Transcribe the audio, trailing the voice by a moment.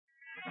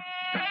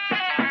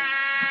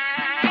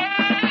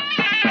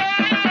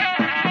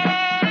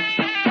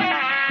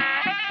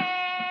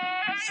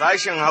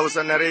Sashen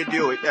Hausa na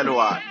Rediyo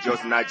Elwa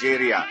Jos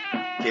Nigeria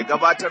ke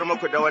gabatar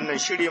muku da wannan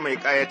shiri mai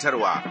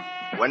ƙayatarwa,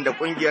 wanda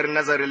ƙungiyar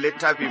nazarin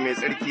littafi mai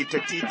tsarki ta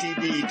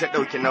TTD ta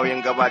ɗauki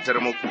nauyin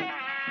gabatar muku.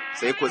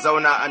 Sai ku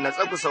zauna a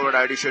natsa ku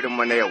saurari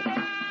shirinmu na yau,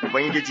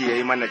 Ubangiji ya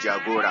yi mana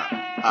jagora.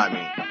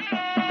 Amin.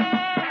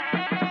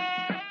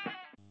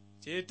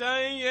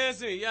 Ceton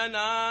Yesu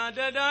yana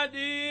da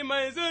daɗi,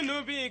 mai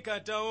zunubi ka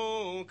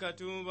taho ka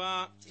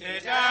tuba.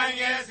 Ceton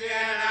Yesu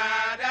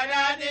yana da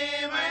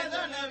daɗi, mai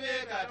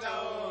zunubi ka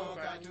taho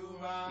ka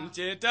tuba.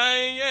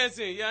 Ceton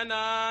Yesu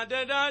yana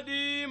da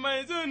daɗi,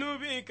 mai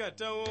zunubi ka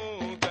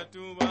taho ka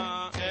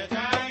tuba.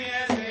 Ceton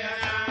Yesu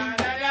yana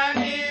da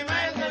daɗi,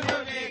 mai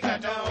zunubi ka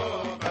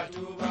taho ka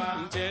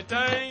tuba.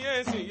 Ceton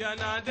Yesu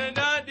yana da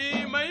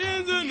daɗi,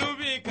 mai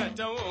zunubi ka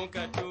taho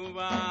ka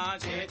tuba.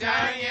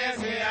 Ceton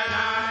Yesu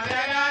yana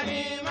da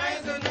daɗi, mai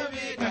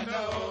zunubi ka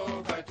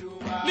taho ka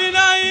tuba. Ni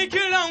na yi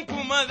kiran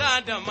ku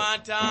maza da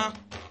mata,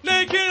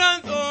 na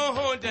kiran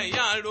tsoho da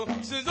yaro,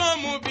 su zo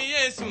mu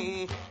biye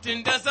su,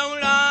 tun da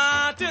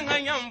saura tun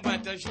hanyar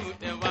bata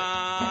shuɗe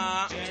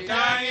ba.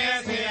 Ceton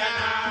Yesu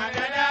yana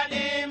da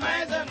daɗi,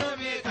 mai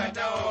zunubi ka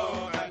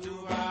taho ka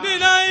tuba. Ni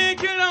na yi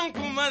kiran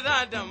ku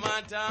maza da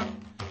mata,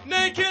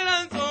 na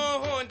kiran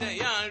tsoho da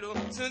yaro,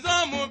 su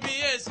zo mu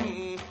biye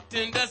su,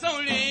 tun da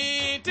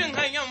sauri tun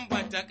hanyar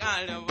bata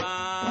ƙara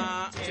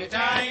ba.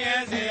 Ceton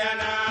Yesu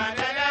yana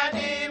da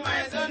daɗi,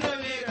 mai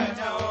zunubi ka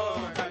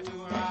taho ka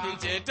tuba.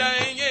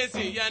 Ceton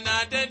Yesu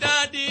yana da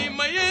daɗi,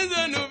 mai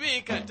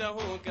zunubi ka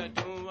taho ka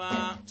tuba.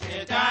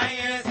 Ceton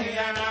Yesu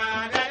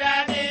yana da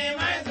daɗi,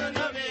 mai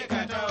zunubi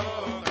ka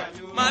taho ka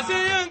tuba. Masu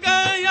yin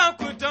ƙarya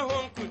ku taho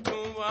ku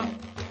tuba,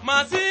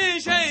 masu yin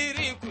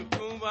shairi ku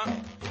tuba,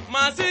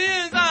 masu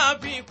yin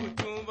zafi ku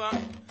tuba,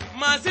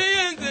 masu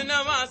yin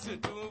zina masu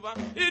tuba,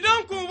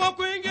 idan kuwa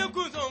kun yi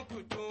ku zo ku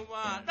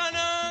tuba,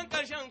 ranar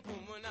ƙarshen ku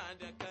muna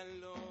da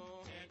kallo.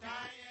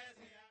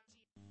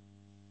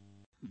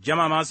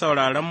 Jama'a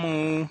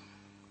sauraronmu,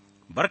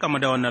 barkamu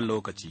da wannan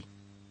lokaci,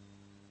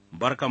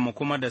 barkamu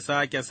kuma da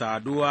sake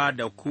saduwa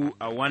da ku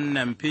a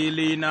wannan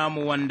fili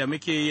namu wanda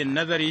muke yin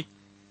nazari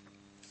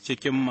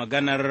cikin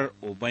maganar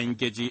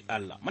Ubangiji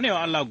Allah. Muna yi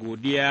wa Allah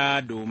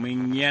godiya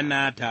domin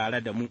yana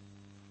tare da mu,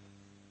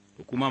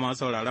 kuma masu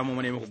sauraronmu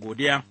muna yi muku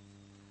godiya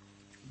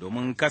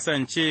domin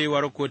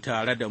kasancewar ku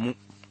tare da mu.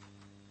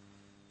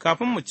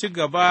 Kafin mu ci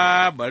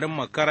gaba, bari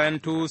mu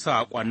karanto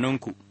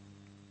saƙonninku.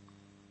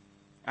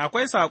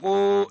 Akwai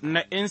saƙo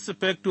na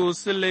Inspector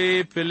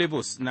Sule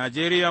Philibus,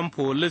 Nigerian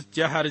Police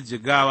Jihar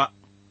Jigawa,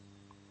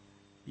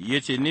 ya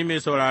ce, Ni mai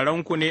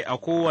sauraronku ne a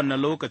kowane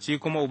lokaci,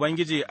 kuma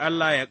Ubangiji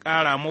Allah ya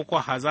ƙara muku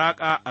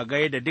hazaƙa a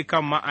gaida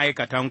dukan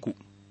ma'aikatanku.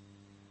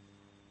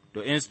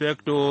 To,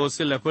 Inspector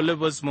Sule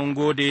Philibus, mun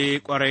gode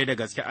ƙwarai da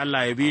gaske,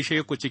 Allah ya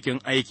bishe ku cikin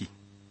aiki.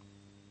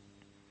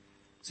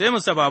 Sai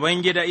Musa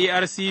Babangida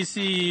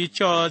ERCC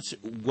Church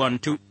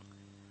Gwantu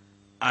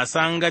a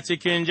Sanga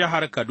cikin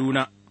jihar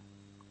Kaduna.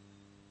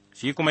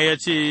 Shi kuma ya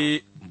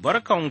ce,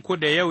 Barkanku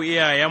da yau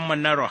iyayenmu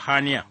na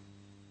ruhaniya,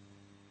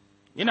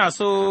 ina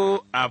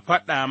so a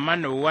faɗa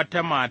mana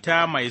wata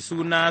mata mai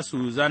suna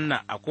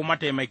Suzanna a kuma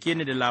taimake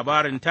ni da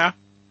labarinta,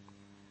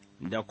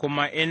 da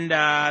kuma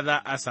inda za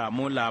a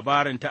samu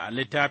labarinta a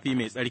littafi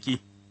mai tsarki.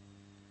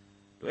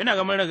 To, ina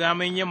ga mun riga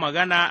mun yi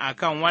magana a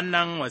kan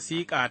wannan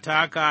wasiƙa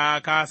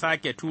taka ka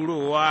sake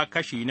turowa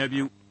kashi na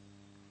biyu.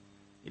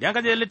 Idan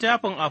ka je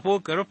littafin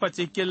Apokrifa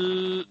cikin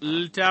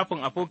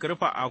littafin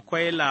Apokrifa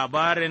akwai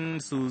labarin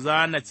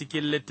Suzana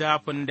cikin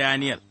littafin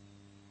Daniel,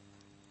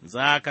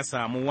 za ka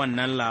samu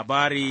wannan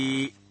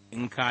labari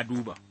in ka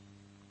duba.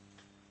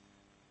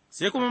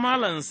 Sai kuma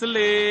Malam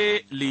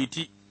Sule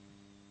Liti,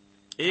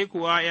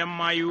 kuwa ’yan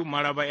mayu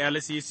maraba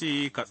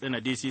LCC Katsina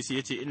DCC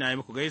ya ce, Ina yi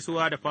muku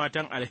gaisuwa da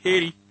fatan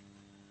alheri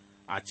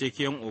a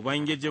cikin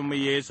Ubangijinmu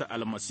Yesu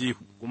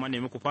Almasihu, kuma ne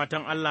muku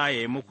fatan Allah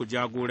ya yi muku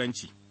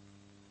jagoranci.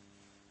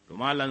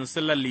 Malam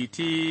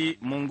Sulaliti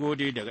mun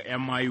gode daga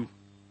 ’yan mayu,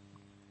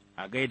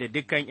 a gaida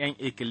dukan ’yan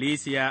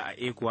ikkilisiya a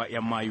ekuwa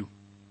 ’yan mayu.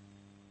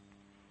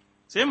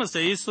 Sai mu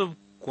sayi su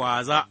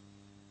kwaza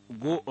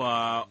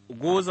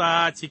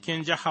goza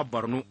cikin jihar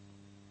Borno,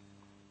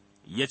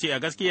 ya ce, A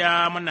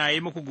gaskiya muna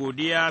yi muku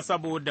godiya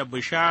saboda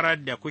bisharar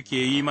da kuke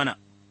yi mana.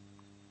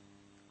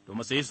 To,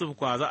 mu sayi su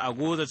kwaza a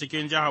goza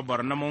cikin jihar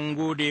Borno mun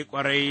gode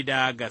ƙwarai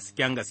da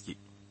gasken gaske.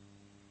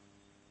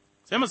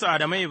 Sai Musa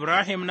Adamu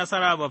Ibrahim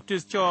Nasara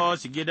Baptist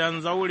Church gidan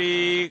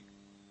zaure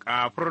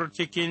kafur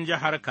cikin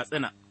jihar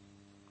Katsina,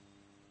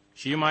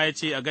 shi ma ya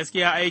ce, A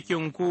gaskiya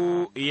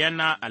aikinku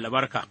yana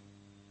albarka,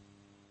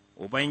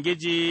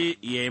 Ubangiji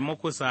ya yi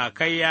muku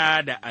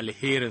sakayya da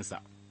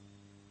alherinsa.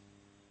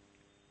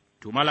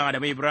 To, Malam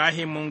Adamu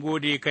Ibrahim mun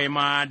gode kai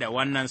ma da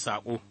wannan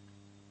saƙo.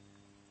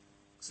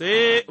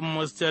 Sai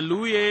Mr.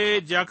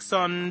 Luye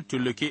Jackson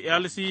Tuluki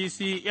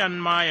LCC ‘yan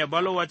ma ya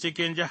balwa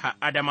cikin jihar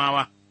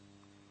Adamawa.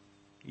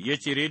 Ya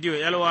ce, Rediyo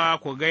Yalwa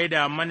ku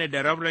gaida mani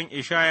da Rabran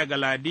Ishaya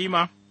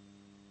Galadima,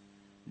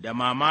 da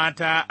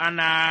mamata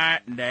Ana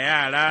da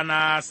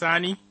yarana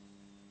Sani,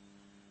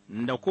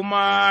 da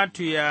kuma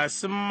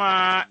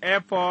Tuyasimma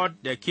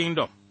Airport da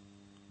Kingdom,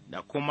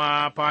 da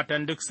kuma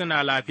fatan duk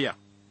suna lafiya.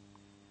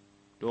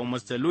 To,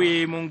 Mr.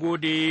 Louis mun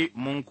gode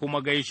mun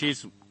kuma gaishe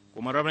su,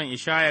 kuma Rabin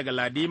Ishaya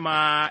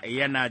Galadima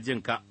yana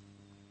jin ka.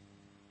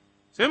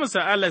 Sai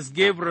Mr. Alex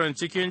Gabriel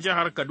cikin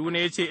jihar Kaduna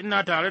ya ce,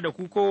 Ina tare da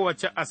ku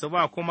kowace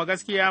asuba kuma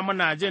gaskiya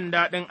muna jin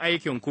daɗin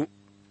aikinku.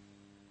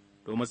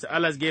 To, Mr.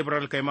 Alex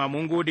Gabriel kai ma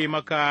mun gode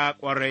maka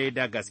ƙwarai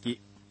da gaske.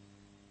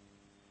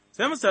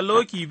 Sai Mr.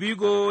 Loki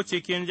Bigo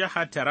cikin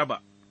jihar Taraba.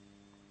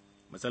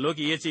 Mr.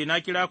 Loki ya ce, Na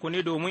kira ku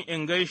ne domin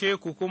in gaishe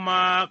ku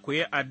kuma ku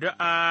yi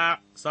addu'a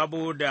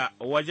saboda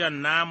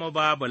wajen namu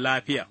babu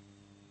lafiya.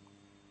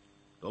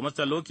 To,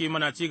 Mr. Loki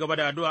muna ci gaba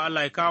da addu'a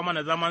Allah ya kawo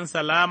mana zaman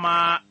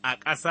salama a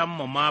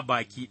ƙasanmu ma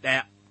baki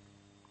ɗaya.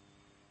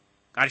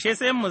 Ƙarshe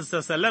sai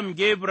Mr. Salam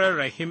Gabriel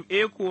Rahim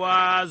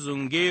Ekuwa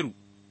Zungeru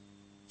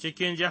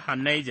cikin jihar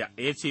Niger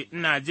ya ce,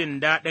 Ina jin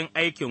daɗin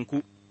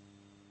aikinku,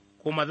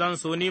 kuma zan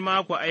so ni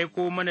ma ku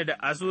aiko mana da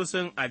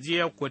asusun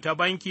ajiyarku ta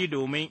banki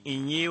domin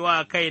in yi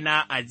wa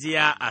kaina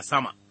ajiya a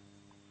sama.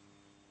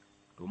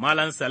 To,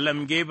 Malam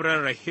Salam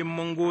Gabriel Rahim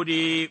mun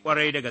gode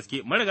ƙwarai da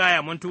gaske, mun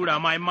rigaya mun tura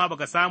ma in ma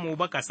baka samu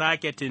ba ka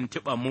sake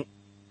tuntuɓa mu.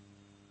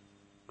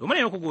 To, muna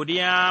yi muku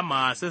godiya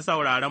masu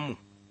sauraronmu,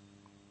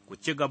 ku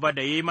ci gaba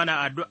da yi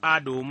mana addu'a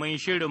domin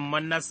shirinmu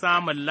na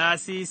samun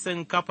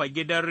lasisin kafa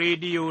gidan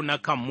rediyo na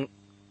kanmu.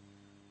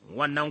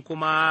 Wannan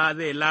kuma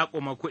zai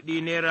laƙuma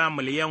kuɗi naira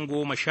miliyan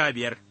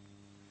 15,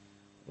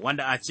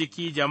 wanda a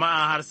ciki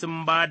jama'a har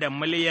sun ba da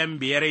miliyan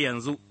 5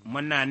 yanzu,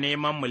 muna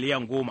neman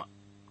miliyan 10.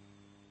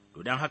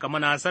 To, don haka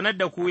muna sanar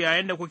da ku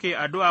yayin da kuke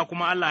addu'a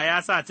kuma Allah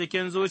ya sa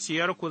cikin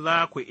zuciyarku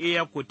za ku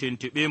iya ku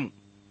tuntuɓe mu.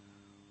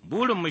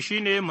 Burinmu shi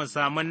ne mu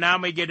samu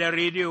namu gidan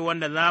rediyo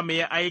wanda za mu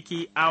yi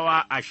aiki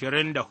awa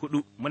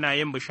 24, muna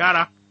yin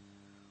bishara,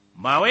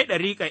 ba wai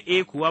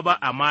ɗariƙa kuwa ba,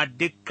 amma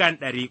dukkan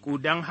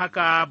ɗariƙu, don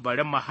haka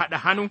bari mu haɗa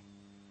hannu,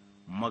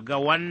 mu ga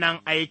wannan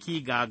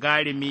aiki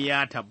gagarumi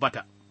ya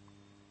tabbata.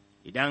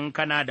 Idan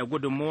kana da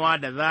gudunmuwa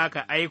da za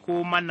ka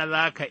aiko mana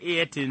za ka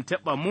iya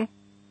tuntuɓa mu,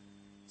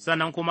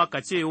 sannan kuma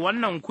ka ce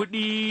wannan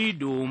kuɗi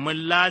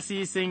domin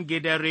lasisin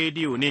gidan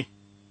rediyo ne,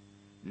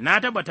 na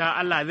tabbata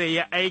Allah zai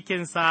yi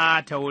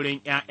aikinsa ta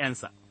wurin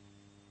 ’ya'yansa.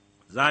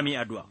 Za mu yi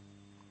addu'a.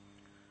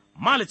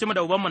 Malicinmu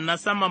da Ubanmu na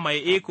sama mai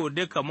iko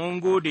duka mun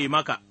gode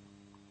maka,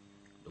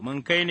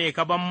 domin kai ne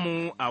ka ban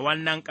mu a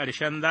wannan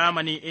ƙarshen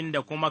zamani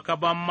inda kuma ka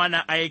ban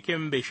mana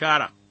aikin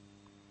bishara.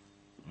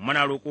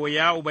 Muna roƙo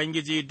ya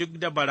Ubangiji duk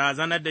da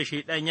barazanar da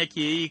Shaiɗan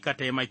yake yi ka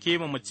taimake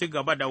mu ci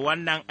gaba da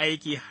wannan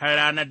aiki har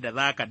ranar da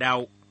za ka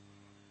dawo.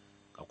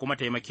 Ka kuma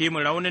taimake mu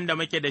raunin da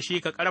muke da shi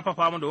ka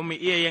ƙarfafa mu domin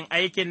iya yin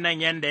aikin nan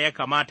yadda ya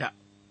kamata.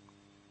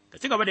 Ka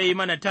ci gaba da yi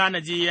mana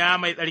tanaji ya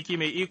mai tsarki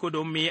mai iko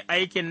domin mu yi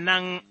aikin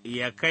nan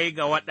ya kai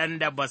ga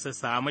waɗanda ba su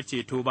samu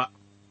ceto ba.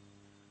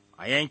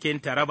 A yankin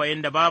Taraba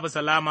inda babu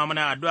salama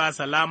muna addu'a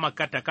salama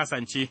ka ta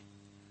kasance,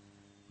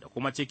 da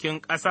kuma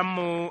cikin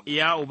ƙasanmu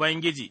ya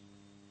Ubangiji,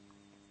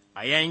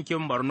 a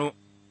yankin Borno,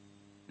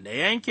 da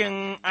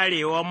yankin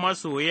arewa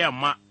maso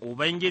yamma,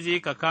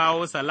 Ubangiji ka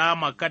kawo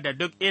salama ka da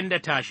duk inda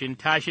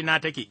tashina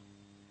take.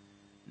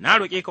 Na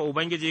roƙe ka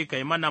Ubangiji ka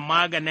yi mana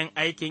maganin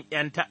aikin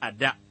 ’yan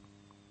ta'adda,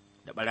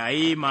 da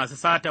ɓarayi masu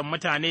satan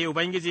mutane,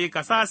 Ubangiji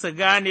ka sa su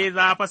gane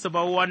za fa su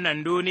bar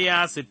wannan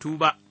duniya su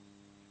tuba.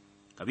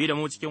 Ka bi da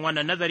mu cikin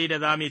wannan nazari da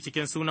za mu yi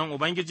cikin sunan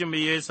Ubangijinmu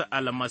Yesu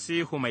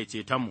almasihu mai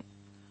cetonmu.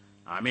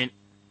 Amin.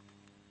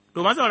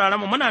 To,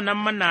 masauraranmu muna nan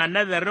muna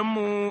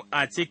nazarinmu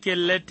a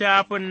cikin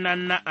littafin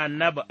nan na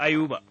annabi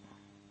Ayuba.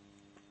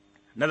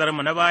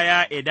 Nazarinmu na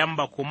baya idan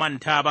ba ku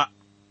manta ba,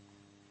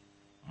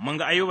 mun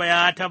ga Ayuba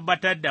ya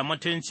tabbatar da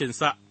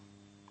mutuncinsa,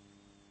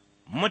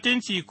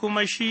 mutunci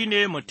kuma shi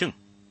ne mutum,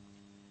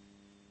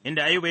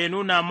 inda Ayuba ya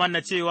nuna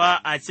mana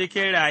cewa a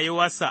cikin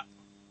rayuwarsa,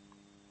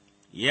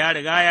 ya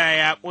riga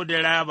ya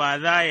ƙudura ba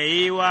za ya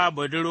yi wa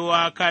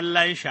budurwa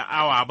kallon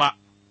sha'awa ba,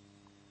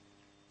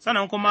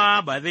 sannan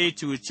kuma ba zai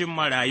cuci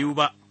marayu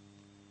ba,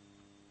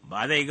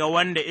 ba zai ga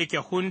wanda yake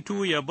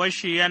huntu ya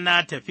bashi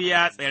yana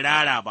tafiya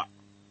tsirara ba,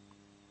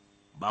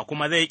 ba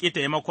kuma zai ƙi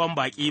taimakon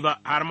baƙi ba,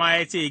 har ma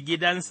ya ce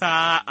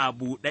gidansa a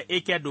buɗe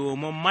yake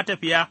domin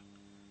matafiya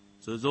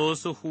su zo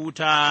su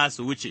huta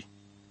su wuce.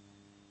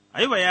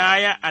 Ayuba ya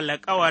yi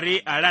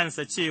alkawari a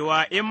ransa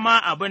cewa in ma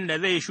abin da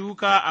zai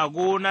shuka a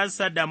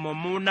gonarsa da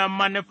mummunan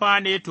manufa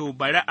ne to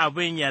bari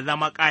abin ya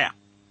zama ƙaya.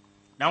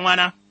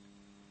 Ɗanwana,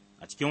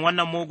 a cikin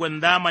wannan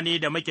mugun zamani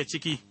da muke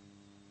ciki,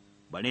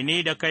 bari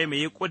ni da kai mu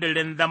yi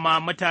ƙudurin zama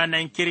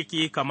mutanen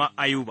kirki kamar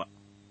Ayuba,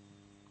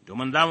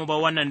 domin za mu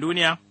bar wannan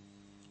duniya,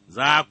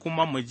 za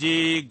kuma mu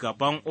je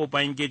gaban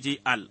Ubangiji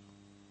Al.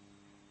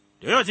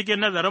 Da yau cikin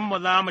nazarinmu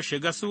za mu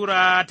shiga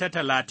Sura ta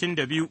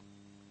 32.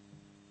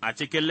 A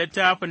cikin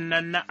littafin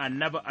nan na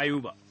annabi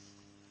Ayuba.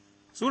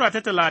 Sura ta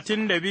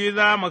 32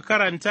 za mu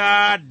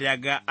karanta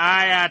daga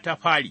aya ta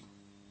fari,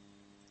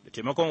 da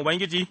taimakon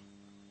Ubangiji,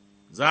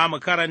 za mu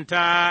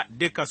karanta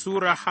duka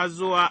Sura har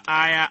zuwa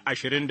aya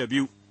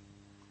 22.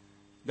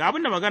 Ga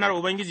abin da maganar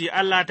Ubangiji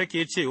Allah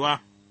take cewa,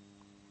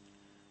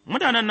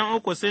 Mutanen nan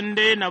uku sun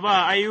daina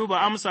ba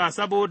Ayuba amsa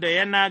saboda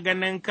yana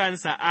ganin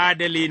kansa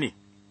adali ne,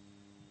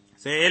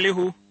 sai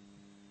Elihu,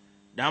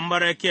 ɗan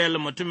Barakel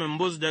mutumin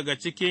Buz daga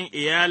cikin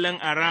iyalin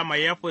Arama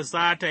ya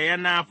fusata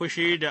yana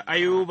fushi da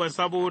Ayuba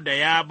saboda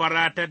ya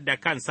baratar da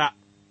kansa,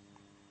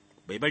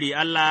 bai bari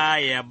Allah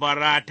ya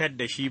baratar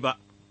da shi ba.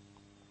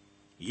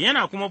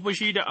 Yana kuma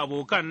fushi da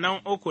abokan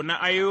nan uku na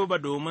Ayuba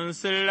domin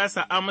sun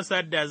rasa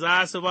amsar da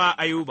za su ba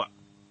Ayuba,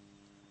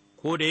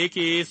 ko da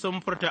yake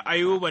sun furta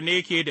Ayuba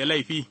ne ke da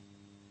laifi.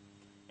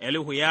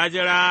 Elihu ya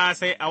jira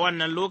sai a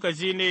wannan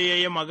lokaci ne ya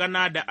yi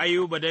magana da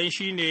Ayuba don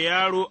shi ne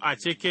yaro a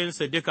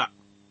cikinsu duka.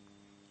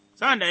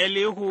 Sa'an da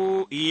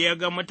Elihu ya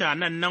ga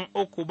mutanen nan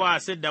uku ba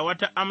su da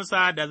wata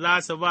amsa da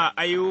za su ba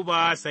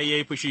Ayuba sai ya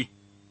yi fushi.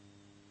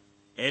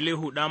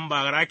 Elihu ɗan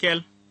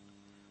Barakel,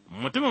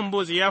 mutumin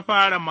Buz ya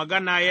fara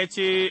magana ya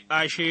ce,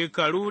 A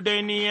shekaru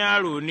dai ni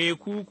yaro ne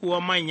ku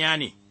kuwa manya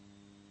ne,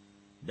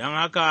 don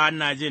haka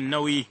ina jin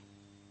nauyi.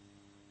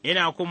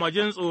 Ina kuma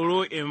jin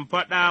tsoro in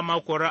faɗa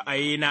maku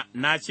ra'ayina,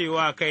 na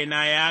cewa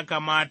kaina ya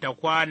kamata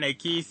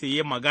kwanaki su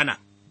yi magana,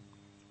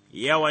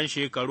 yawan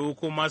shekaru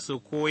kuma su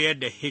koyar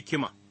da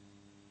hikima.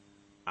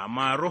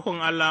 Amma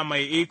Ruhun Allah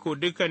mai iko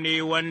duka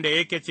ne wanda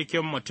yake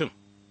cikin mutum,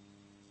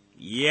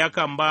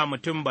 yakan ba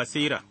mutum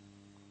basira,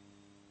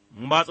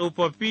 ba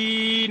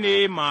tsofaffi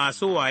ne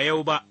masu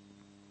wayau ba,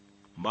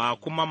 ba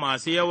kuma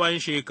masu yawan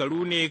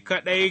shekaru ne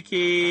kaɗai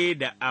ke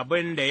da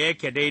abin da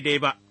yake daidai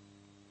ba.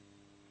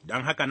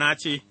 Don haka na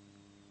ce,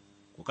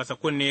 Ku kasa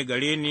kunne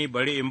gare ni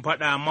bari in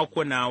faɗa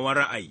maku nawa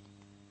ra'ayi,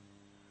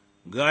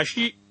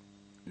 gashi,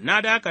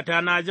 na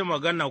dakata na ji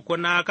magana ku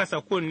na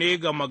kasa kunne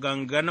ga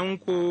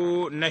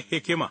maganganunku na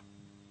hikima,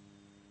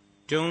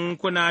 tun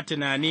kuna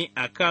tunani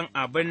a kan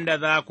abin da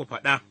za ku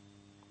faɗa,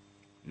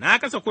 na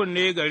kasa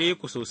kunne gare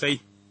ku sosai,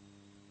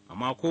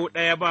 amma ko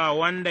ɗaya ba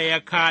wanda ya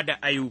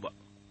kada Ayuba,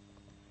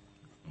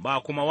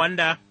 ba kuma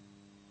wanda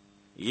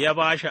ya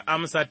ba shi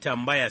amsa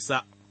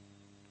tambayarsa.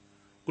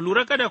 Ku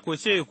lura kada ku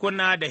ce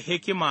kuna da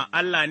hikima,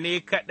 Allah ne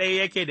kaɗai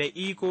yake da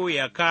iko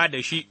ya ka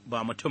da shi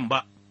ba mutum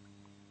ba.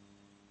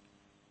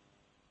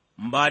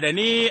 Ba da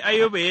ni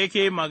Ayuba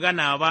yake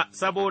magana ba,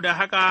 saboda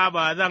haka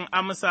ba zan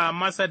amsa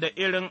masa da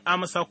irin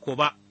amsa ku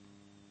ba,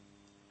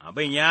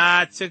 abin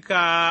ya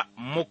cika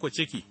muku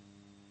ciki,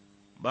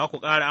 ba ku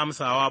ƙara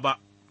amsawa ba,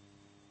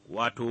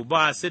 wato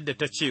ba su da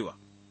ta cewa,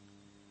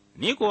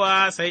 ni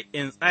kuwa sai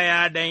in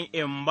tsaya don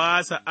in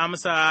ba su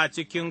amsa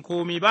cikin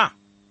komi ba.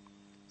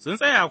 Sun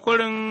tsaya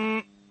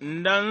kurin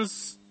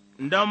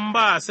don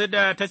ba su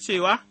da ta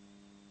cewa,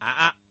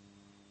 A'a,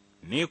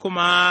 ni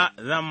kuma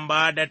zan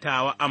ba da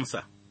tawa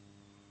amsa,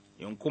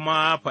 in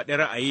kuma faɗi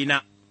ra'ayina,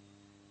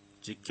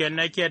 cike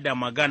nake da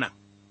magana,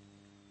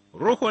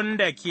 Ruhun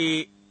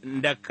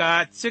da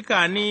ka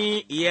cika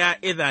ni ya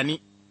iza ni,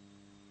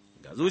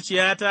 ga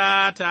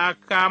zuciyata ta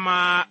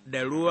kama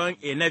da ruwan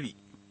inabi,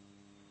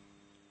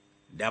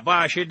 da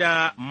ba shi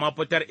da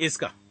mafitar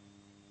iska.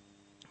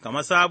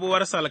 Kamar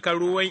sabuwar salkar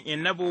ruwan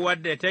inabu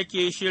wadda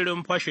take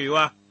shirin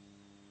fashewa,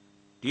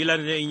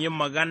 tilan zan yi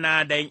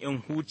magana don in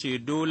huce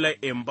dole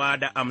in ba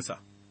da amsa,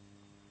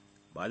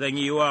 ba zan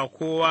yi wa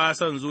kowa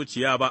son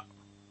zuciya ba,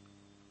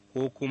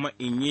 ko kuma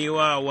in yi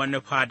wa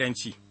wani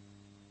fadanci,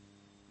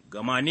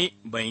 gama ni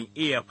ban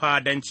iya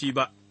fadanci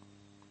ba,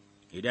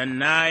 idan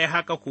na yi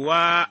haka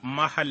kuwa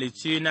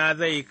Mahaliccina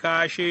zai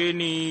kashe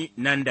ni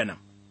nan da nan.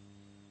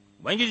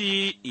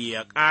 Ubangiji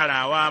ya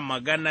ƙarawa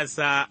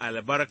maganarsa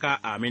albarka,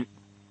 amin.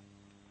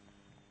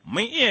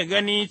 Mun iya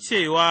gani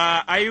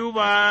cewa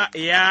Ayuba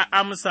ya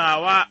amsa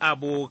wa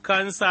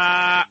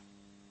abokansa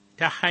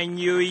ta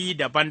hanyoyi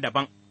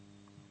daban-daban,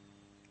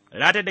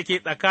 rata da ke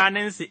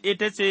tsakaninsu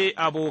ita ce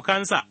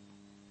abokansa,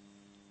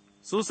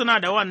 su suna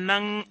da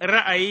wannan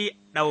ra'ayi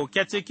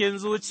ɗauke cikin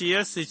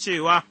zuciyarsu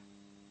cewa,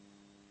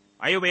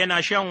 Ayuba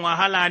yana shan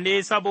wahala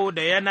ne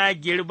saboda yana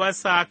girba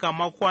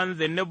sakamakon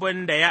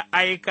zunubin da ya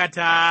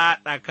aikata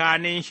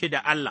tsakanin shi da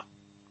Allah,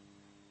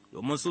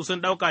 domin su sun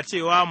ɗauka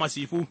cewa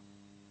masifu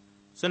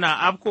suna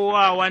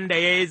afkowa wanda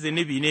ya yi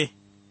zunubi ne,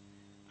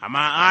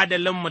 amma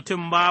adalin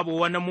mutum babu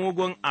wani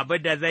mugun abu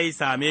da zai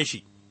same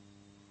shi.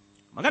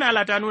 Magana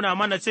Allah ta nuna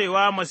mana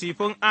cewa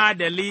masifun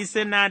adali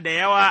suna da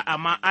yawa,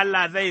 amma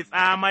Allah zai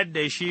tsamar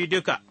da shi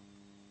duka,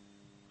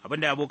 abin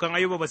da abokan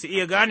Ayuba ba su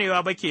iya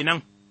ganewa ba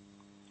kenan.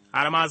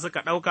 Har ma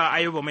suka ɗauka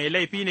Ayuba mai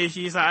laifi ne,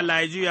 shi yasa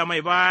Allah ya juya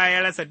mai baya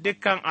ya rasa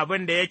dukkan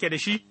abin da yake da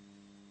shi,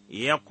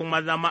 ya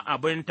kuma zama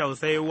abin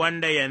tausayi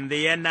wanda yanzu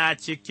yana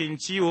cikin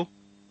ciwo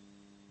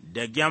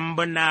da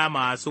gyambuna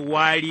masu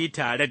wari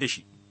tare da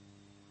shi.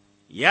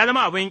 Ya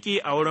zama abin ƙi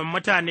a wurin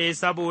mutane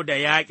saboda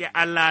ya ƙi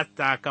Allah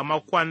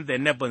sakamakon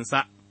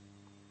zunubinsa.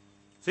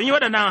 Sun yi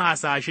waɗannan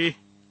hasashe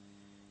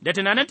da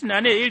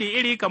tunane-tunane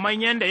iri-iri kamar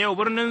yadda yau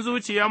birnin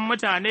zuciyar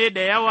mutane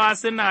da yawa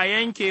suna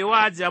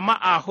yankewa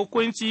jama'a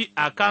hukunci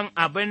a kan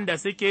abin da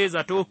suke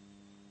zato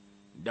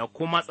da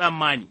kuma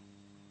tsammani.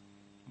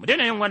 Mu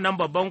daina yin wannan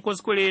babban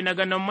kuskure na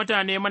ganin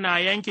mutane muna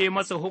yanke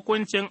masu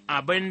hukuncin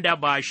abin da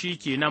ba shi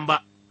kenan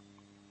ba,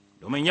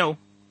 domin yau,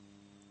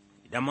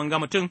 idan mun ga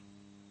mutum,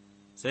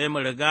 sai mu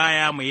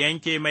rigaya mu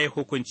yanke mai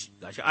hukunci,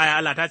 gashi aya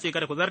Allah ta ce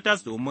kada ku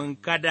zartas domin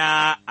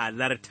kada a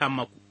zartan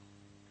maku.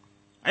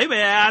 Ayuba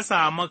ya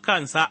samu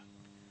kansa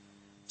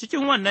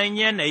cikin wannan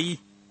yanayi,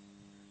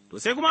 To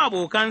sai kuma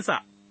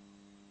abokansa,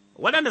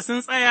 waɗanda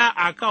sun tsaya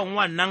a kan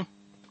wannan,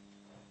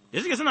 da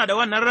suke suna da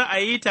wannan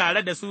ra'ayi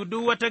tare da su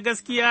duk wata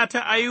gaskiya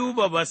ta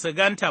Ayuba ba su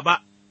ganta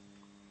ba,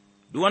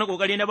 duk wani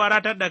ƙoƙari na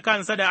baratar da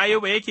kansa da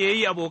Ayuba yake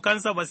yi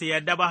abokansa ba su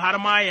yarda ba har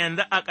ma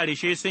yanzu a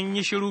ƙarshe sun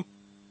yi shiru,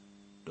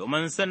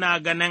 domin suna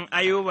ganin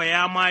Ayuba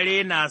ya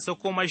mare na su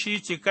kuma shi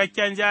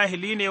cikakken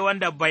jahili ne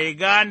wanda bai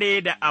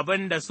gane da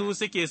abin da su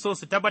suke so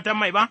su tabbatar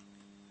mai ba,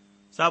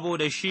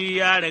 saboda shi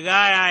ya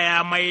riga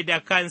ya mai da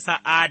kansa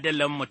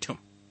adalin mutum.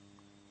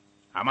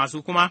 Amma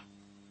su kuma,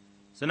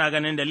 suna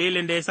ganin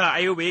dalilin da ya sa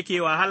Ayuba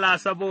yake wahala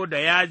saboda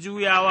ya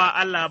juya wa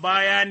Allah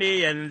baya ne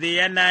yanzu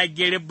yana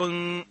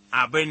girbin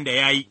abin da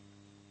ya yi.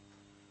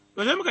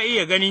 To sai muka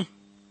iya gani,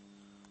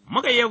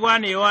 muka iya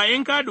gwanewa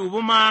in ka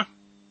dubi ma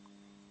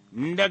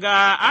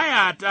daga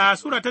aya ta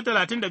Sura ta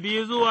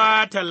 32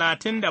 zuwa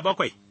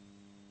 37,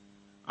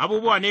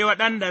 abubuwa ne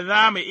waɗanda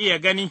za mu iya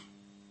gani,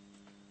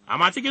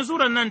 amma cikin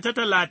Suran nan ta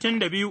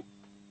 32,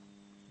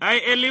 ai,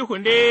 Elihu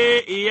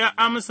ne ya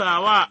amsa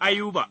wa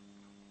Ayuba.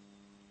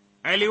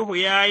 Elihu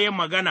ya yi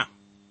magana,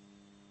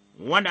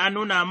 wanda an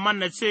nuna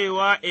mana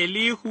cewa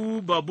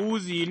Elihu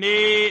babuzi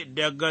ne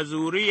daga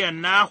zuriyar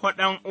Nahwa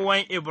ɗan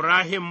uwan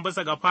Ibrahim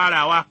bisa ga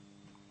farawa,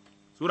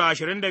 Sura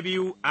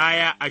 22,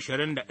 aya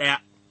 21.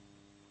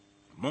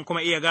 Mun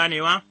kuma iya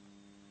ganewa,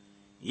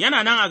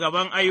 yana nan a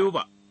gaban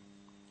Ayuba,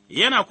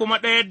 yana kuma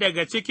ɗaya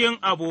daga cikin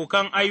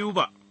abokan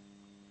Ayuba,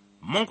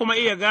 mun kuma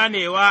iya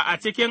ganewa a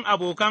cikin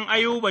abokan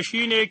Ayuba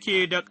shi ne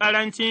ke da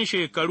ƙarancin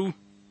shekaru.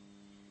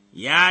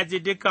 Ya ji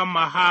dukan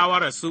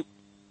muhawararsu,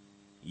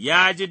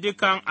 ya ji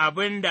dukan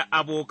abin da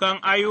abokan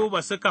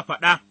Ayuba suka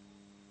faɗa,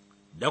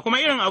 da kuma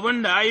irin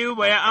abin da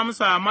Ayuba ya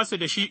amsa masu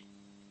da shi,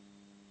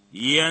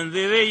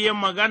 yanzu zai yi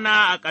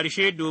magana a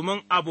ƙarshe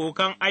domin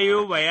abokan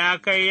Ayuba ya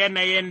kai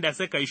yanayin da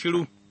suka yi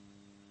shiru,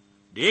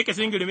 da yake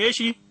sun girme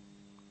shi,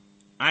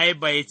 ai,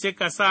 bai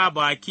cika sa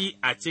baki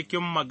a cikin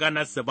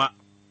maganarsu ba,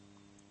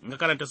 in ka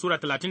karanta Sura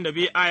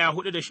 32, aya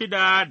 4 da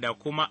 6 da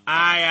kuma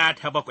aya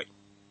ta 7.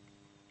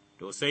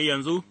 To, sai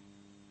yanzu,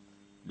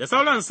 da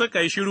sauran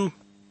suka yi shiru,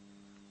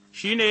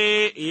 shi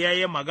ne ya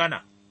yi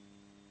magana,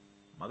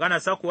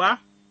 maganarsa kuwa,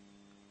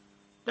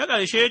 ta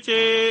ƙarshe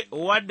ce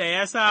wadda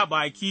ya sa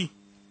baki,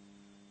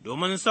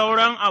 domin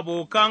sauran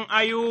abokan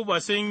Ayuba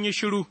sun yi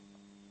shiru,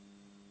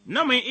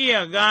 na mun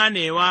iya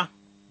ganewa,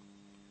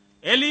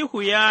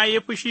 Elihu ya yi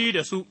fushi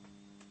da su,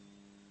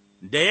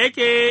 da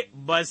yake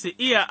ba su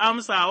iya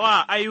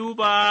amsawa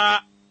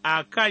Ayuba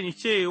a kan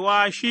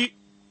cewa shi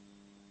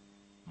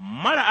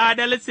mara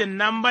adalcin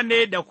nan ba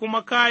ne da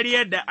kuma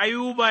kariyar da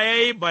Ayuba ya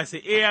yi ba su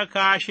iya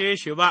kashe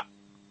shi ba,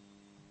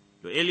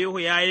 to Elihu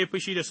ya yi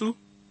fushi da su,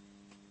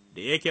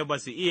 da yake ba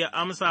su iya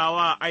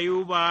amsawa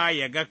Ayuba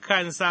ya ga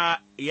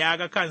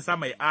kansa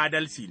mai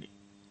adalci ne,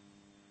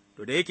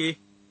 to da yake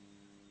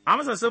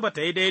amsa su ba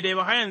ta yi daidai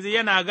ba, har yanzu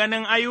yana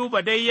ganin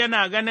Ayuba dai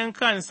yana ganin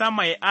kansa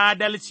mai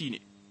adalci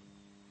ne,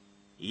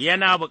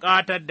 yana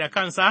bukatar da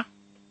kansa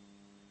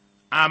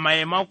a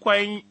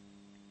maimakon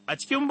a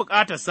cikin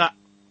bukatarsa.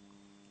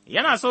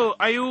 Yana so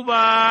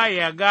Ayuba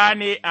ya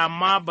gane,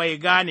 amma bai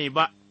gane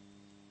ba,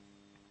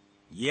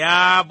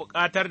 ya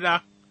bukatar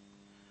da,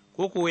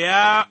 koko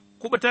ya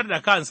kubutar da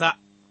kansa,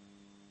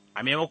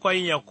 a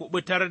maimakon ya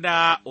kubutar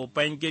da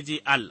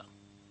Ubangiji Allah.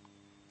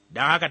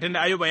 Don haka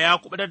tunda Ayuba ya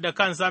kubutar da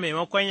kansa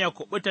maimakon ya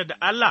kubutar da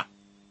Allah,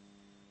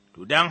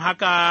 to don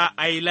haka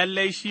ai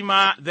lallai shi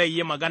ma zai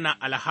yi magana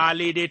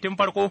alhali dai tun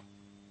farko,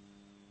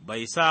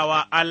 bai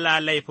sawa Allah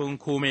laifin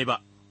kome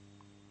ba.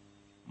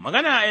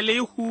 Magana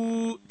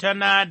Elihu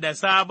tana da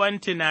sabon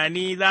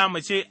tunani za mu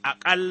ce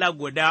aƙalla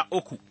guda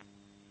 3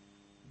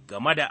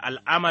 game da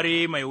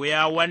al'amari mai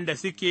wuya wanda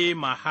suke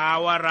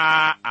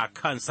mahawara a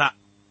kansa.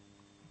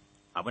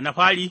 Abu na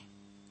fari,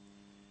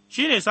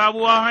 shi ne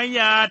sabuwar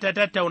hanya ta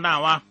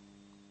tattaunawa,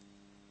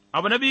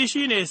 abu na biyu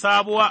shi ne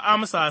sabuwar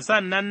amsa,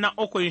 sannan na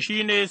 3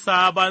 shi ne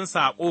sabon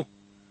saƙo.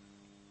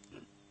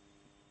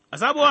 A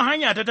sabuwar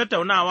hanya ta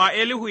tattaunawa,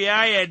 Elihu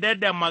ya yarda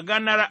da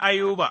maganar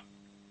Ayuba.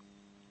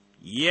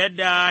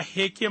 Yadda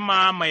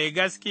hikima mai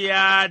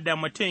gaskiya da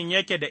mutum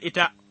yake da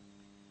ita,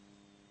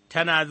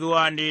 tana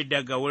zuwa ne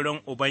daga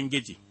wurin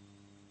Ubangiji,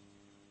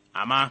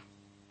 amma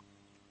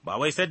ba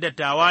wai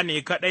dattawa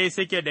ne kaɗai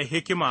suke da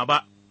hikima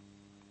ba,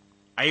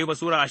 Ayuba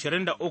Sura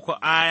 23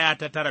 aya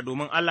ta 9,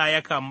 domin Allah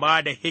yakan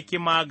ba da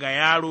hikima ga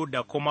yaro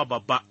da kuma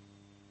babba.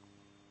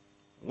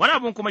 Wani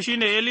abin kuma shi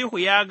ne Elihu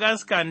ya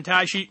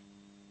gaskanta shi,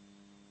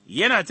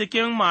 yana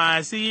cikin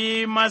masu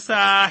yi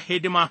masa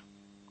hidima.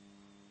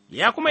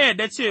 Ya kuma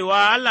yarda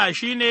cewa Allah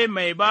shi ne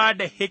mai ba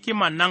da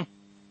hikiman nan,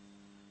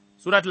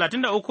 Sura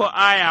 33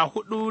 aya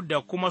 4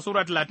 da kuma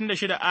Sura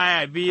 36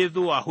 aya 2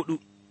 zuwa 4.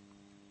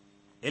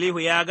 Elihu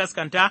ya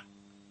gaskanta,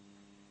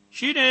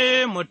 shi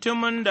ne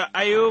mutumin da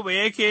Ayuba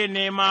yake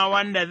nema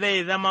wanda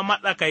zai zama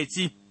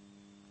matsakaici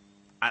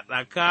a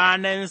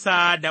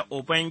tsakaninsa da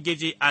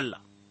Ubangiji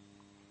Allah.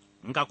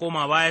 In ka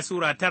koma baya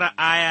Sura 9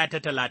 aya ta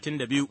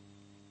 32.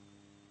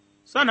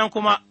 Sannan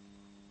kuma,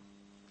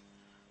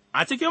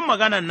 a cikin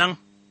maganan nan,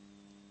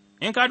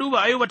 in ka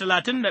duba Ayuba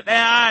 31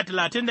 aya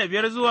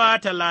 35 zuwa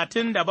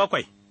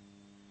 37,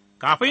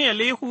 Kafin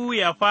Elihu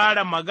ya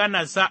fara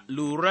maganarsa,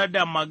 lura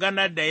da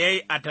maganar da ya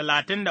yi a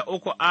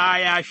 33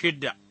 aya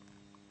 6,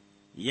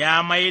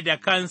 ya mai da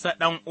kansa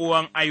ɗan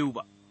uwan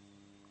Ayuba.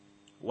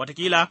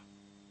 Watakila,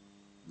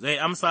 zai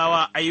amsa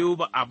wa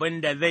Ayuba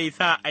abin da zai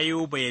sa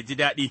Ayuba ya ji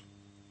daɗi.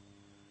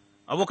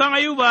 Abokan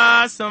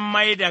Ayuba sun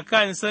mai da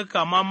kansu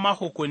kamar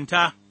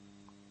mahukunta,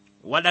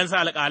 waɗansu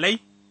alƙalai,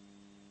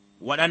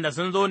 waɗanda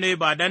sun zo ne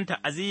ba don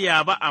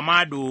ta'aziyya ba,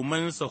 amma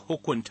domin su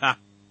hukunta.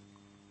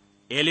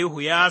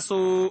 Elihu ya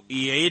so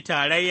ya yi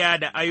tarayya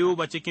da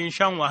Ayuba cikin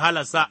shan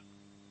wahalarsa,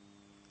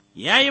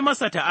 ya yi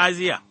masa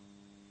ta'aziyya,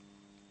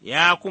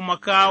 ya kuma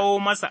kawo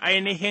masa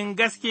ainihin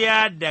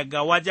gaskiya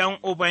daga wajen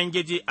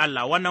Ubangiji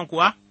Allah, wannan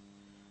kuwa,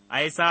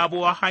 ai,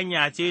 sabuwar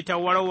hanya ce ta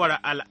warware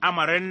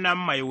al'amarin nan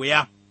mai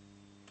wuya,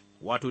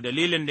 wato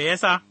dalilin da ya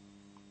sa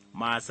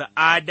masu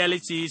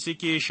adalci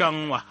suke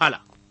shan wahala.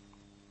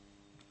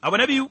 Abu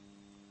na biyu,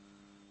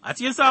 a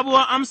cikin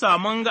sabuwar amsa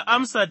mun ga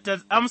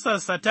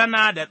amsarsa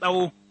tana da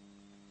tsawo,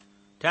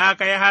 ta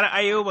kai har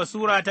Ayuba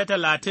Sura ta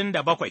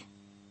 37,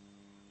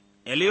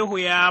 Elihu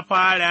ya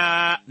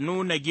fara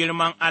nuna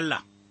girman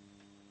Allah,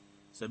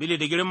 sabili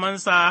da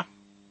girmansa,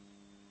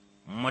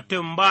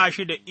 mutum ba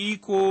shi da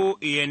iko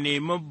ya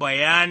nemi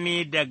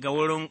bayani daga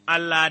wurin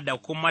Allah da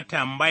kuma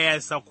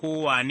tambayarsa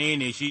ko wane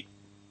ne shi,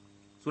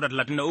 Sura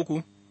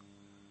 33,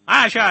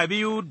 aya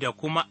 12 da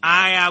kuma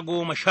aya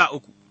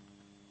 13.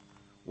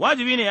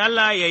 Wajibi ne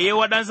Allah ya yi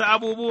waɗansu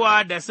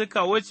abubuwa da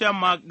suka wuce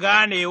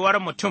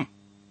ganewar mutum,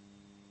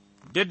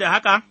 duk da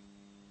haka,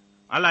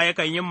 Allah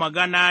yakan yi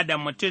magana da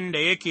mutum da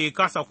yake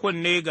kasa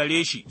kunne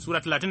gare shi, Sura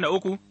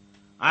 33,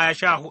 aya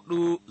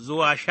 14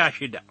 zuwa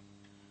 16,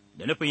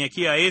 da nufin ya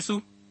kiyaye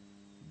su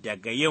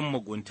daga yin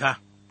mugunta.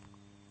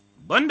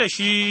 Banda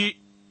shi,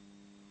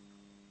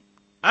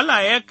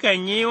 Allah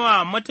yakan yi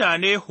wa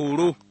mutane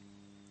horo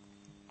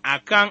a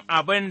kan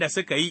abin da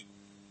suka yi,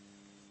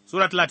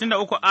 Sura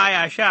 33,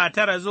 aya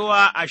 19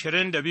 zuwa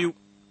 22,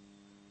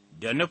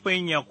 da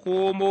nufin ya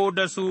komo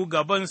da su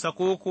gabansa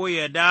ko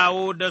ya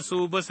dawo da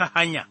su bisa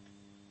hanya.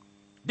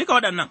 Duka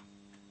waɗannan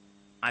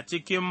a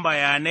cikin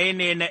bayanai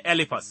ne na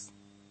Elifas,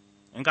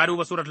 in ka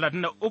duba Sura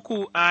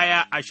 33,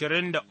 aya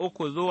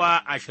 23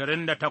 zuwa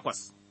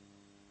 28.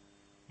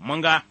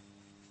 Mun ga,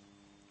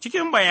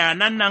 cikin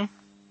bayanan nan,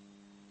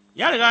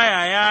 ya riga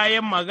ya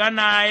yi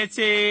magana ya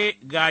ce,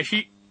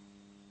 Gashi,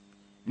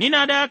 ni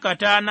na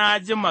dakata na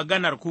ji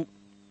maganarku,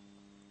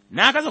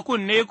 na kasa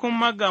kunne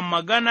kuma ga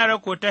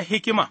maganarku ta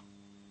hikima,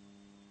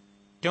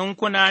 tun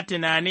kuna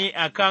tunani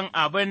a kan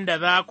abin da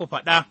za ku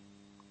faɗa,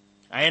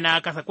 ai, na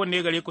kasa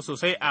kunne gare ku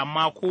sosai,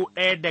 amma ku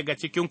ɗaya daga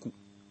cikinku,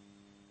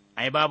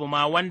 ai, babu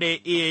ma wanda ya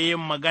iya yin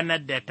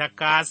maganar da ta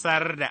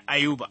kasar da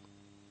Ayuba.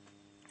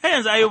 Har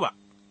yanzu Ayuba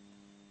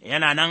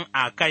yana nan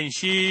a kan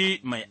shi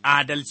mai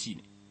adalci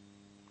ne.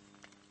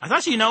 A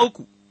sashi na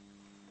uku,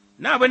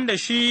 na abin da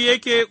shi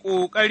yake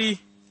ƙoƙari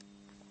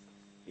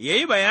ya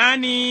yi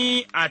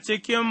bayani a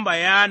cikin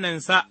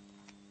bayaninsa,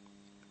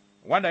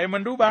 wanda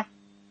mun duba,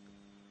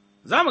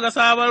 za mu ga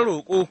sabon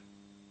roƙo,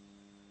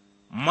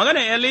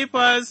 maganar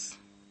Elifas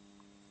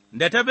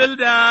da ta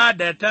Bilda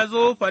da ta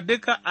zofa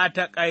duka a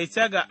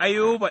taƙaice ga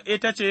Ayuba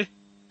ita ce,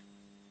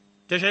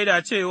 ta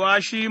shaida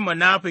cewa shi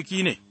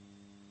munafiki ne,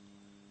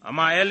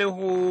 amma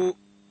Elihu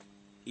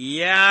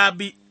ya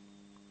bi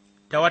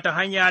ta wata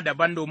hanya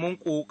daban domin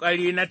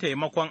ƙoƙari na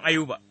taimakon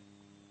Ayuba.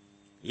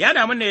 Ya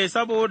damu ne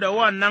saboda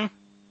wannan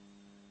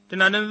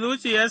tunanin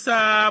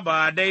zuciyarsa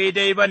ba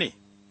daidai ba ne,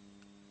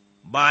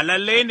 ba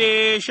lalle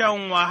ne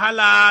shan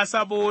wahala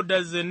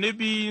saboda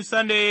zunubi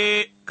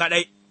sane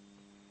kaɗai,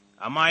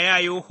 amma ya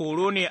yi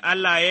horo ne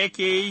Allah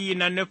yake yi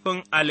na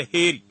nufin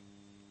alheri.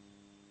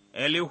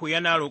 Elihu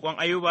yana roƙon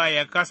Ayuba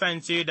ya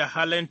kasance da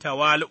halin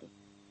tawali'u,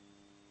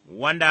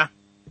 wanda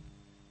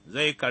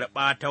zai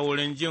karɓa ta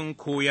wurin jin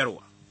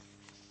koyarwa.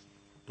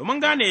 To, mun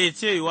gane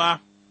cewa,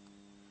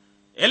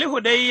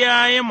 Elihu dai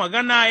ya yi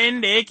magana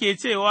inda yake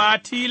cewa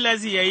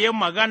tilas ya yi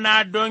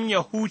magana don ya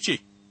huce,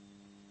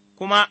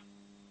 kuma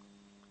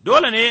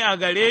dole ne a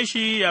gare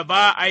shi ya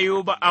ba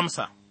Ayuba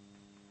amsa,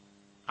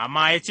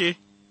 amma ya ce,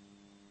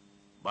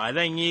 Ba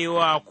zan yi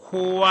wa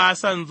kowa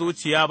son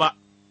zuciya ba,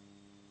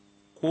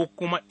 ko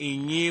kuma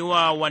in yi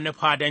wa wani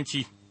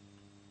fadanci,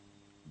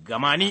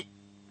 gama ni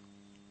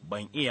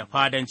ban iya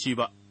fadanci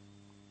ba,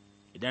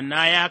 idan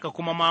na yi haka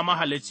kuma ma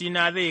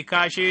mahalicina zai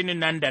kashe ni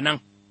nan da nan.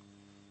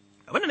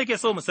 Abin da nake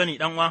so mu sani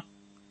ɗan'uwa,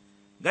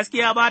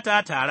 gaskiya ba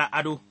ta tare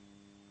ado,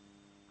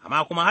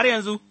 amma kuma har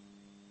yanzu,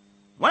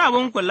 wani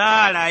abin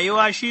kula a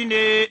rayuwa shi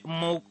ne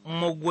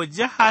mu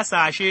guji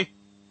hasashe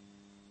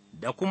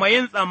da kuma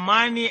yin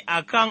tsammani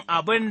a kan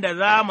abin da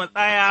za mu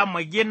tsaya mu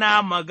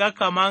gina mu ga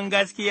kaman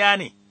gaskiya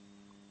ne,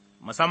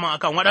 musamman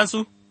akan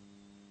waɗansu,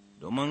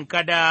 domin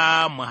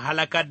kada mu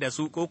halakar da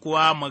su ko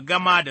kuwa mu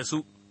gama da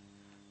su.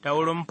 Ta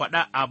wurin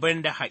faɗa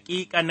abin da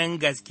haƙiƙanin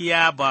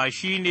gaskiya ba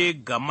shi ne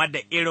game da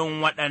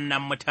irin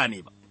waɗannan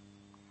mutane ba.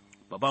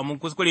 Baba mun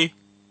kuskure,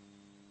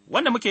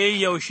 wanda muke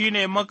yi yau shi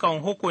ne mukan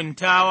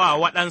hukunta wa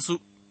waɗansu,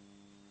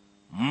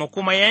 mu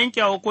kuma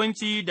yanke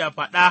hukunci da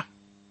faɗa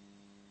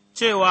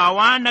cewa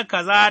wane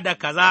kaza da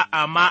kaza,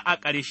 amma a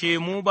ƙarshe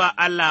mu ba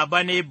Allah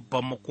ba ne,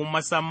 ba mu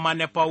kuma san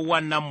manufar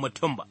wannan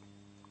mutum ba.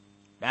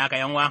 Da haka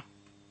yanwa,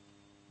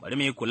 bari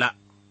mu yi kula,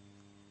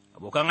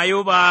 abokan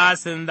Ayuba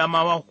sun zama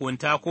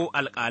mahukunta ko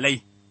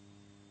alƙalai,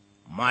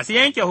 masu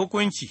yanke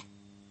hukunci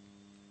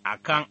a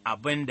kan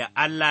abin da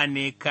Allah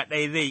ne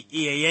kaɗai zai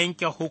iya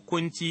yanke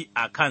hukunci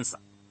a kansa.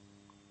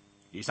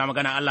 Isa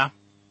magana Allah,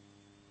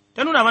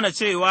 ta nuna mana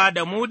cewa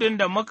da mudun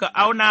da muka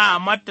auna a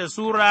Matta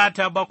Sura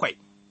ta 7,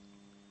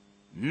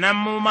 nan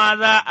mu ma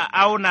za a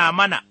auna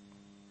mana,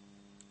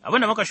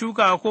 abin da muka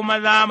shuka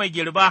kuma za mu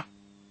girba,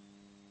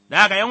 da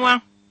haka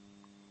yanwa,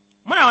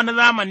 muna wani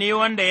zamani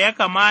wanda ya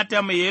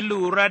kamata mu yi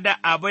lura da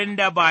abin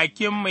da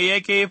bakinmu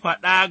yake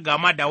faɗa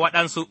game da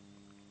waɗansu,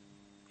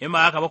 in ba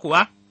haka ba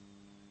kuwa,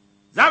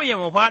 za mu iya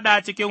mu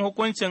faɗa cikin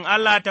hukuncin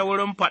Allah ta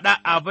wurin faɗa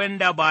abin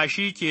da ba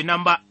shi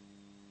kenan ba,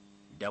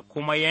 da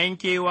kuma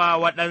yankewa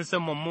waɗansu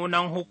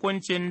mummunan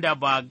hukuncin da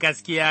ba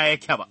gaskiya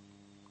yake ba.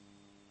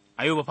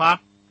 Ayuba fa,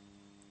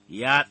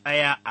 ya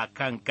tsaya a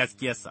kan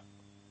gaskiyarsa,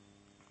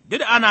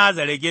 duk ana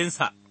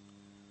zarginsa,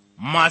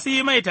 masu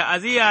yi mai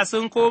ta'aziyya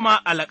sun koma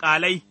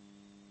alƙalai,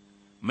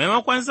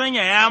 maimakon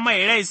sanyaya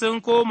mai rai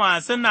sun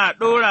koma suna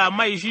ɗora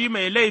mai shi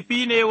mai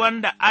laifi ne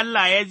wanda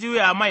Allah ya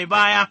juya mai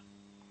baya,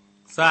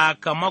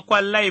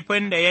 sakamakon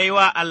laifin da ya yi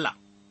wa Allah,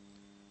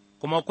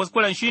 kuma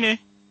kuskuren shi ne,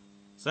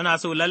 suna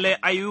so lallai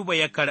Ayuba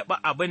ya karɓi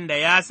abin da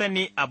ya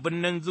sani a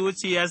birnin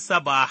zuciyarsa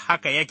ba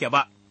haka yake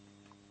ba.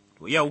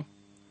 To yau,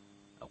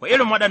 akwai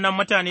irin waɗannan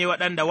mutane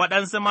waɗanda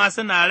waɗansu ma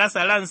suna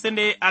rasa ransu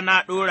ne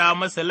ana ɗora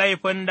musu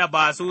laifin da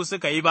ba su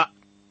suka yi ba,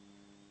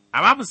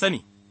 amma ku sani,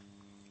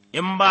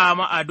 in ba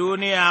mu a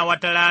duniya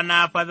wata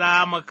rana fa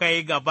za mu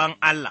kai gaban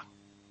Allah,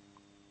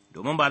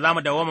 domin ba za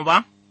mu dawwama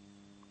ba,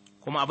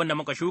 kuma abin da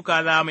muka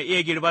shuka za mu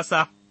iya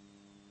girbasa,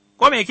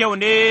 ko mai kyau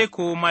ne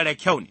ko mara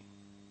kyau ne.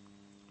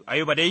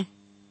 Ayuba dai,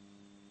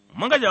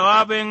 mun ga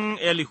jawabin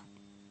Elihu,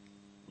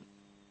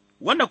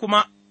 wanda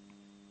kuma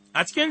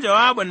a cikin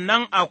jawabin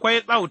nan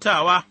akwai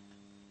tsautawa,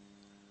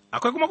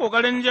 akwai kuma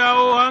ƙoƙarin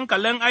jawo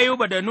hankalin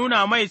Ayuba da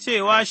nuna mai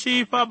cewa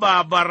shi fa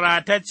ba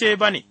baratacce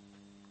ba ne,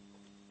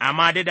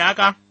 amma dai da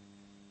haka,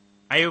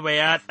 Ayuba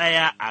ya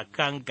tsaya a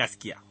kan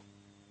gaskiya.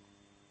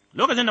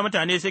 Lokacin da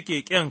mutane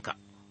suke ƙinka,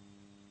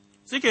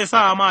 suke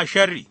sa ma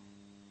sharri,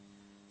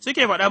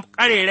 suke faɗa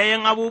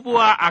ƙarerayin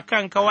abubuwa a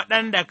kanka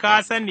waɗanda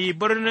ka sani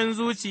birnin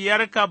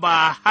zuciyarka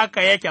ba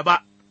haka yake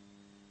ba,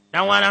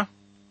 ɗanwana,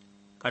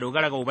 ka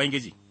dogara ga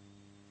Ubangiji,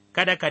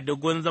 kada ka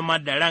dugun zama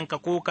da ranka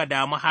ko ka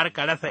damu har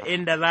ka rasa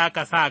inda za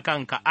ka sa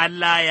kanka,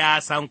 Allah ya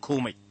san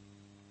komai.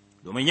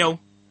 Domin yau,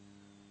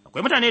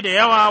 akwai mutane da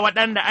yawa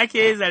waɗanda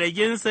ake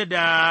zarginsu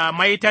da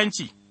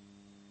maitanci,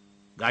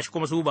 gashi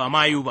kuma su ba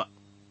mayu ba.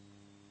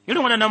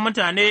 Irin waɗannan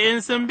mutane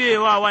in sun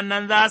wa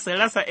wannan za su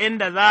rasa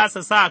inda za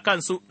su sa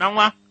kansu,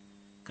 ɗanwa,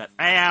 ka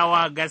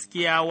tsayawa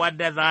gaskiya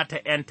wadda za ta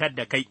 ’yantar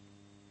da kai.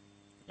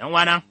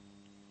 ’Yan'wana,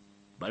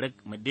 bari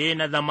mu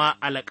daina zama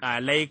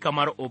alƙalai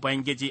kamar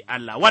Ubangiji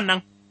Allah,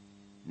 wannan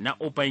na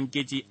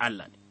Ubangiji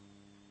Allah ne.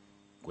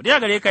 Ku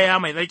gare ka ya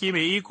mai tsarki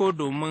mai iko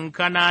domin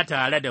kana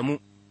tare da mu,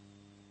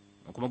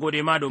 kuma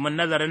gode ma domin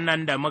nazarin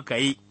nan da muka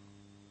yi,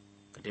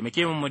 ka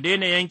taimake mu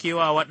daina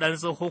yankewa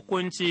waɗansu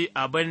hukunci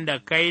abin da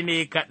kai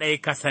ne kaɗai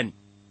ka sani,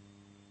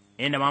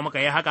 inda ma muka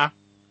yi haka,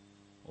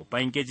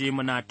 Ubangiji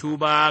muna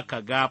tuba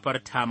ka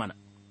gafarta mana,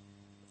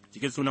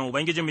 cikin sunan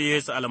Ubangijinmu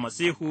Yesu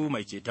almasihu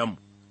mai cetonmu,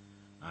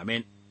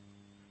 amin.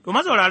 To,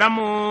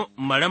 masauraranmu,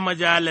 bari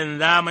majalin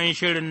zaman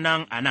shirin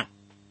nan a nan,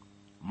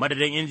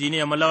 madadin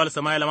injiniyan Lawal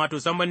Sama'ila Mato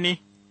Sambanni,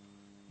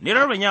 ni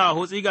rarren yawa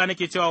Hotsiga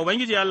nake cewa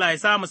Ubangiji Allah ya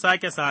sa mu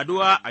sake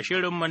saduwa a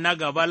shirinmu na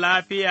gaba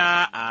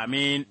lafiya,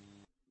 amin.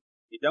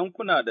 Idan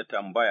kuna da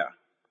tambaya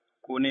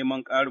ko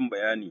neman ƙarin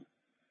bayani,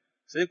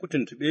 sai ku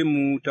tuntuɓe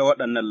mu ta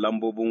waɗannan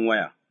lambobin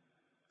waya,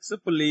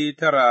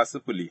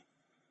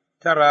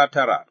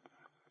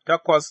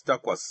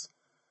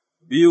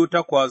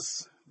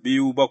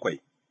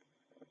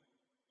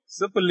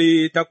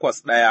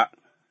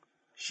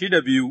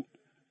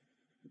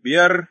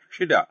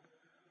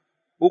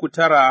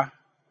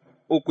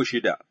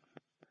 081-62-5-6-3-9-3-6.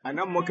 A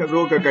nan muka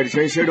zo ga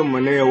ƙarshen shirinmu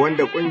na yau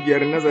wanda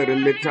ƙungiyar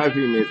nazarin littafi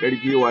mai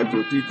tsarki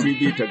wato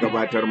TTD ta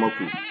gabatar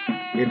maku.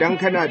 Idan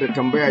kana da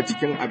tambaya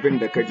cikin abin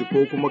da ka ji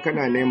ko kuma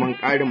kana neman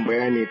ƙarin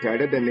bayani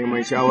tare da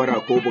neman shawara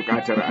ko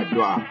buƙatar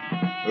addu'a,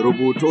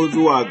 rubuto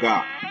zuwa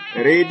ga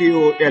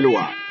Radio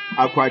Elwa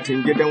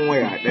akwatin gidan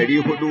waya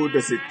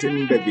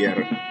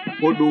 465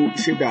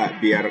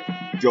 465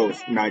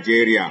 Jos,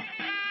 Nigeria.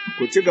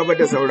 Ku ci gaba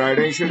da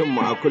sauraron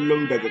shirinmu a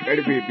kullum daga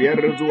ƙarfe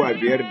 5 zuwa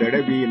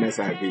 5:30 na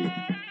safe.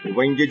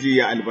 Ubangiji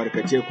ya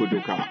albarkace ku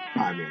duka.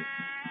 Amin.